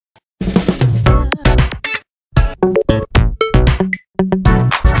Hey,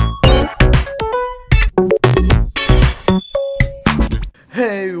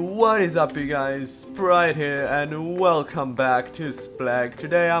 what is up you guys? Spryite here and welcome back to SPLEGG.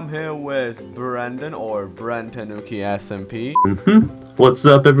 Today I'm here with Brandon or BrandTanooki SMP. What's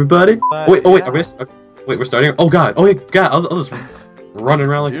up everybody? Wait, we're starting? Oh god, I was just running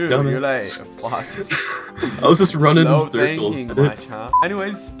around like a dumbass. You're like, what? I was just running Slow in circles. thinking much, huh?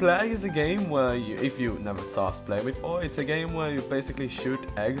 Anyways, SPLEGG is a game where you, if you never saw SPLEGG before, it's a game where you basically shoot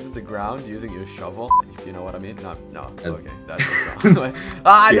eggs at the ground using your shovel. If you know what I mean. No, okay, that's wrong.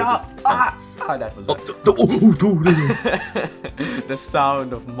 That was right. The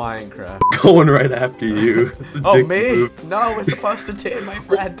sound of Minecraft. Going right after you. Oh, me? Move. No, we're supposed to team, my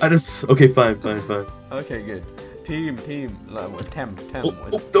friend. Okay, fine. Okay, good. Team. Temp. I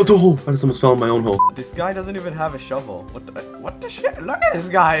just almost fell in my own hole. This guy doesn't even have a shovel. What the shit? Look at this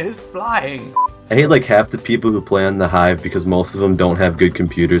guy, he's flying. I hate like half the people who play on the Hive because most of them don't have good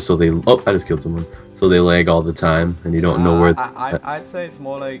computers, so they I just killed someone. So they lag all the time, and you don't know where. I'd say it's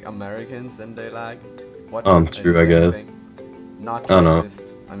more like Americans than they lag. What? True, I guess. Not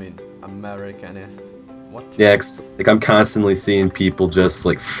racist. I mean, Americanist. What? Yeah, like I'm constantly seeing people just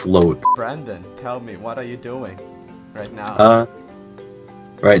like float. Brandon, tell me, what are you doing right now?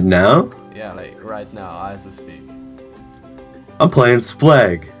 Right now? Yeah, like right now, as we speak. I'm playing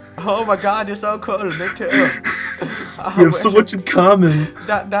SPLEGG. Oh my god, you're so cool, me too. We have so much in common.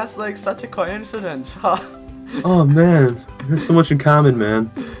 That's like such a coincidence, huh? Oh man, we have so much in common,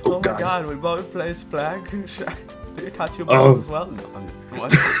 man. Oh my god, we both play SPLEGG. Do you touch your balls as well? No,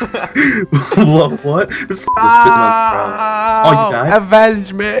 what? What? This is sitting on the ground. Oh, you died?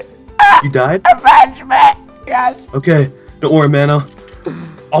 Avenge me! You died? Avenge me! Yes! Okay, don't worry, man.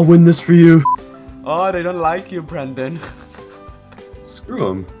 I'll win this for you. Oh, they don't like you, Brendan. Screw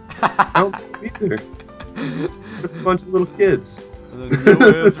them. I don't either. Just a bunch of little kids. New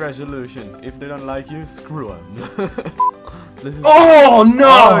Year's resolution. If they don't like you, screw them. Oh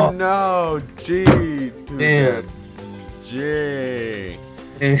no! Oh no! G. Damn. G.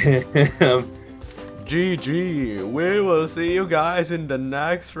 GG. We will see you guys in the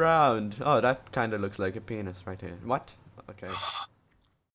next round. Oh, that kind of looks like a penis right here. What? Okay.